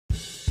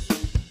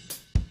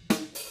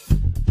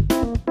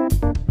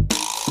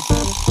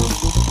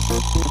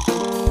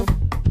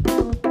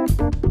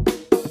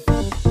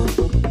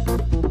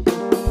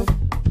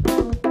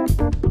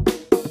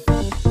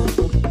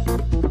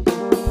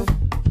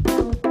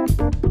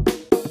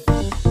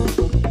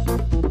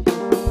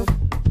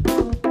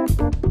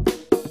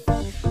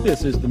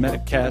This is the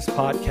MedicCast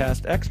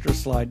podcast extra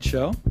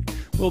slideshow.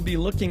 We'll be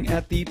looking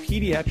at the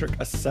Pediatric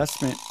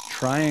Assessment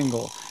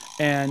Triangle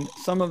and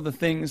some of the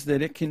things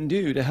that it can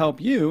do to help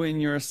you in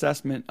your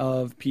assessment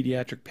of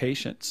pediatric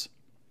patients.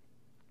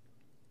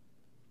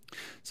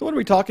 So what are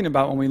we talking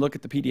about when we look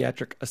at the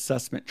Pediatric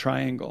Assessment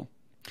Triangle?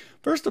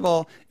 First of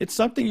all, it's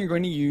something you're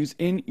going to use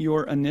in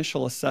your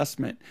initial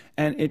assessment,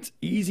 and it's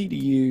easy to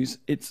use.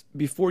 It's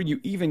before you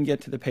even get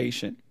to the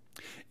patient.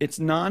 It's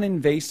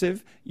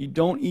non-invasive. You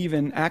don't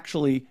even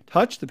actually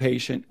touch the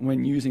patient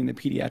when using the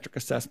Pediatric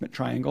Assessment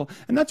Triangle,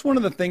 and that's one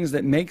of the things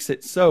that makes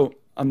it so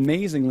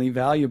amazingly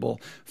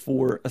valuable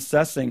for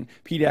assessing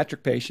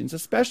pediatric patients,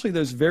 especially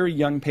those very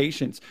young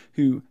patients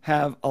who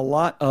have a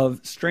lot of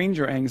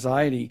stranger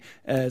anxiety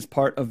as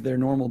part of their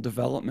normal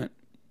development.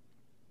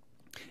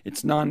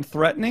 It's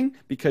non-threatening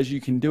because you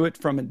can do it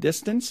from a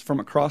distance, from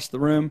across the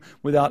room,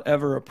 without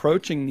ever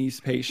approaching these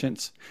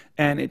patients,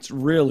 and it's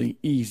really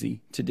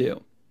easy to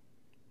do.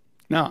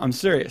 Now, I'm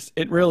serious.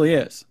 It really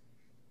is.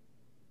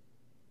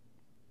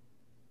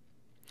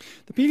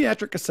 The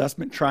Pediatric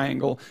Assessment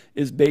Triangle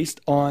is based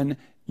on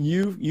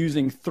you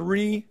using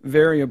 3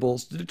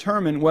 variables to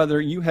determine whether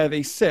you have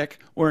a sick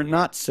or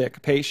not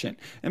sick patient.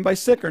 And by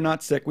sick or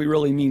not sick, we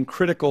really mean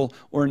critical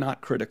or not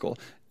critical.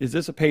 Is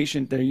this a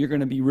patient that you're going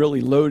to be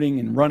really loading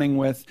and running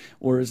with,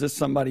 or is this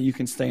somebody you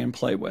can stay and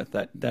play with,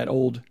 that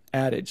old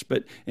adage?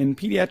 But in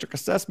Pediatric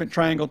Assessment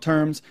Triangle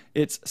terms,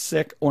 it's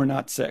sick or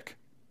not sick.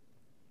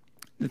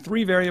 The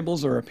 3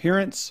 variables are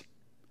appearance,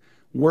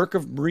 work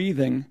of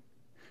breathing,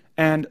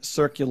 and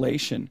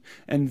circulation.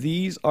 And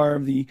these are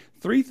the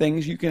 3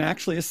 things you can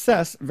actually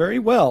assess very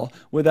well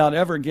without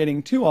ever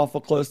getting too awful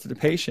close to the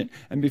patient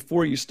and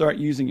before you start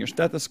using your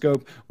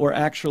stethoscope or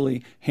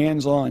actually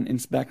hands-on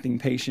inspecting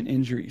patient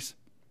injuries.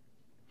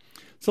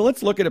 So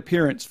let's look at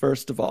appearance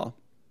first of all.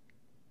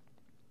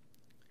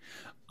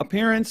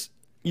 Appearance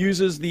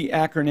uses the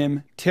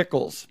acronym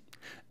TICKLES,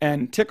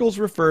 and TICKLES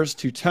refers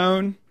to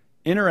tone,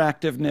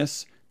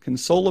 interactiveness,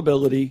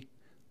 consolability,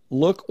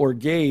 look or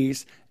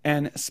gaze,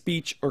 and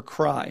speech or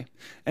cry.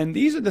 And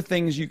these are the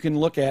things you can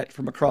look at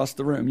from across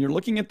the room. You're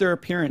looking at their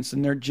appearance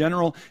and their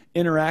general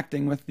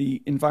interacting with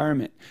the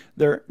environment,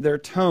 their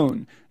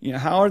tone. You know,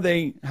 how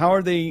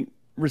are they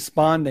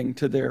responding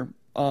to their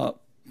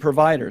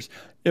providers?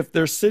 If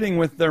they're sitting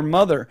with their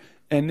mother,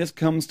 and this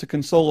comes to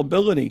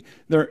consolability,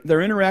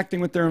 they're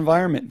interacting with their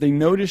environment. They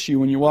notice you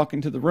when you walk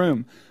into the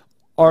room.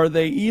 Are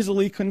they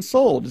easily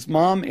consoled? Is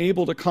mom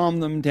able to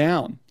calm them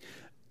down?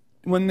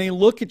 When they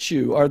look at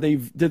you,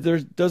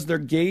 does their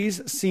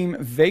gaze seem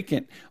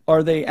vacant?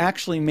 Are they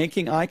actually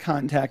making eye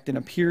contact and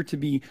appear to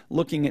be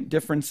looking at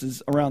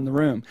differences around the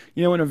room?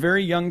 You know, in a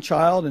very young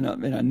child, in a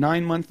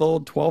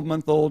 9-month-old,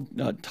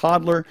 12-month-old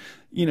toddler,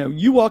 you know,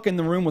 you walk in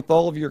the room with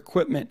all of your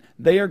equipment,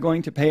 they are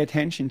going to pay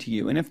attention to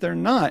you. And if they're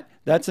not,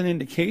 that's an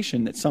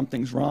indication that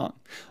something's wrong.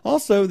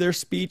 Also, their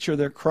speech or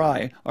their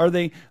cry. Are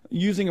they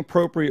using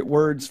appropriate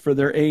words for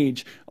their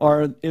age?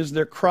 Is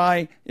their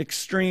cry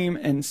extreme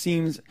and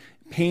seems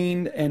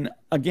pained and,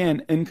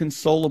 again,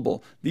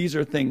 inconsolable? These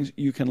are things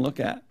you can look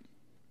at.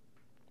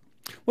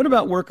 What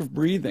about work of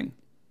breathing?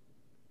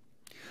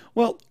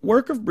 Well,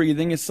 work of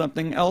breathing is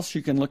something else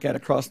you can look at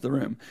across the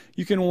room.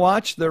 You can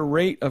watch their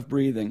rate of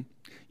breathing.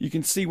 You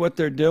can see what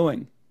they're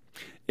doing.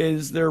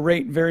 Is their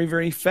rate very,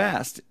 very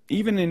fast?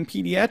 Even in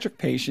pediatric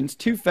patients,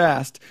 too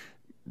fast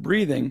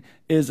breathing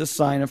is a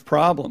sign of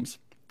problems.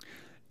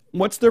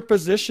 What's their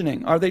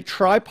positioning? Are they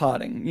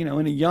tripoding? You know,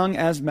 in a young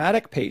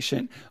asthmatic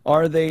patient,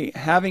 are they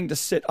having to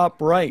sit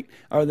upright?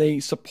 Are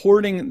they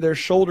supporting their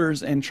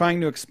shoulders and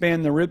trying to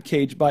expand the rib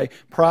cage by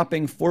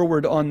propping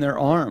forward on their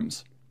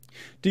arms?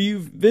 Do you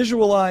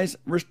visualize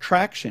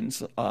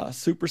retractions,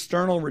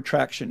 suprasternal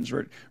retractions,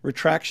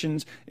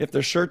 retractions if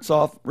their shirt's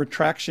off,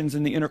 retractions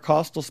in the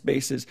intercostal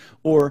spaces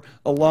or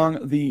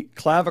along the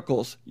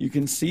clavicles? You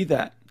can see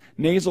that.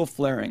 Nasal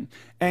flaring,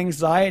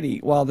 anxiety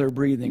while they're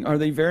breathing. Are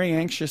they very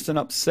anxious and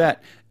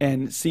upset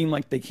and seem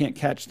like they can't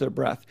catch their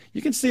breath?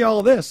 You can see all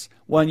of this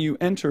when you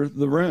enter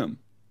the room.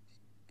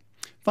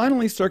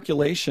 Finally,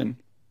 circulation.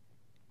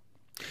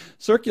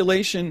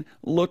 Circulation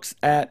looks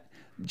at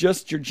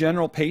just your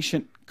general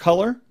patient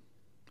color,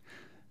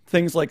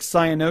 things like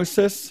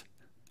cyanosis.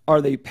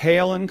 Are they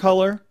pale in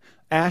color,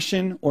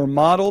 ashen, or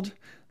mottled?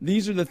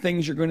 These are the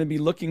things you're going to be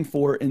looking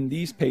for in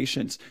these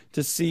patients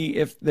to see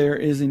if there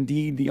is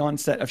indeed the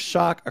onset of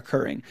shock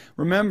occurring.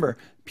 Remember,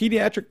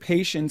 pediatric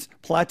patients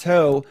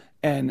plateau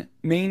and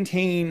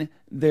maintain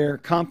their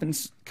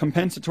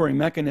compensatory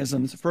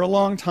mechanisms for a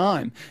long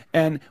time.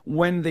 And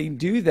when they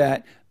do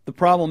that, the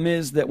problem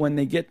is that when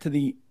they get to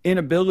the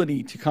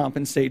inability to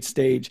compensate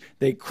stage,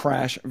 they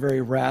crash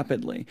very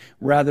rapidly.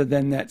 Rather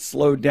than that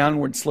slow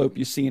downward slope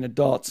you see in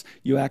adults,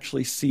 you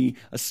actually see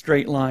a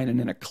straight line and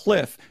then a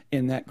cliff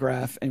in that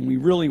graph. And we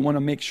really want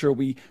to make sure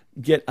we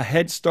get a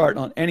head start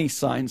on any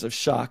signs of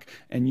shock.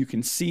 And you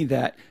can see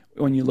that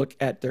when you look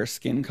at their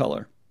skin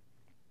color.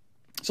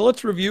 So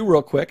let's review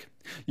real quick.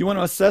 You want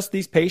to assess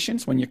these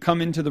patients when you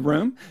come into the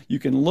room. You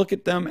can look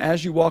at them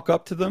as you walk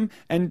up to them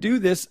and do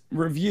this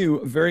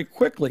review very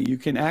quickly. You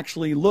can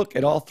actually look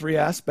at all three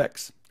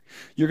aspects.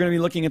 You're going to be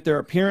looking at their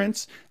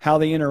appearance, how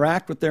they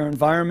interact with their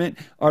environment.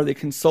 Are they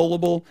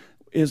consolable?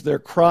 Is their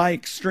cry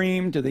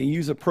extreme? Do they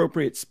use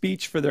appropriate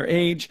speech for their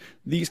age?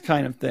 These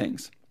kind of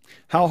things.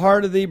 How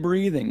hard are they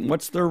breathing?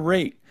 What's their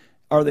rate?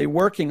 Are they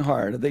working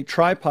hard? Are they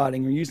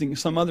tripoding or using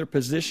some other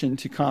position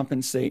to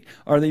compensate?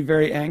 Are they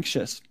very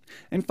anxious?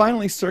 And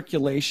finally,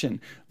 circulation.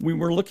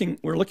 We're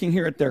looking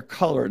here at their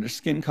color, their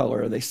skin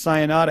color. Are they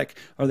cyanotic?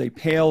 Are they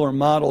pale or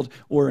mottled?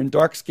 Or in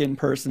dark-skinned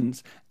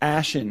persons,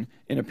 ashen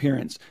in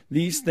appearance?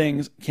 These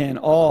things can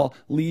all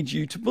lead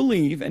you to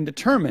believe and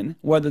determine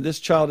whether this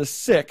child is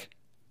sick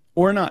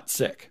or not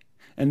sick.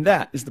 And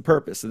that is the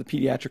purpose of the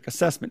Pediatric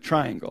Assessment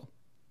Triangle.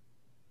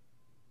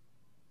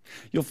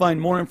 You'll find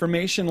more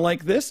information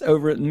like this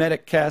over at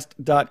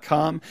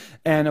MedicCast.com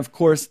and, of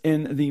course,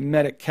 in the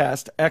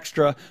MedicCast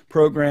Extra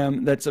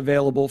program that's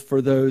available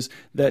for those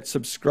that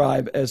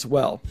subscribe as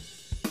well.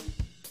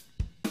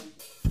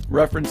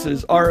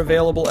 References are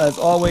available as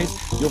always.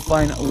 You'll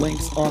find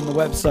links on the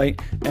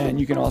website, and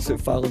you can also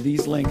follow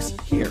these links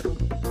here.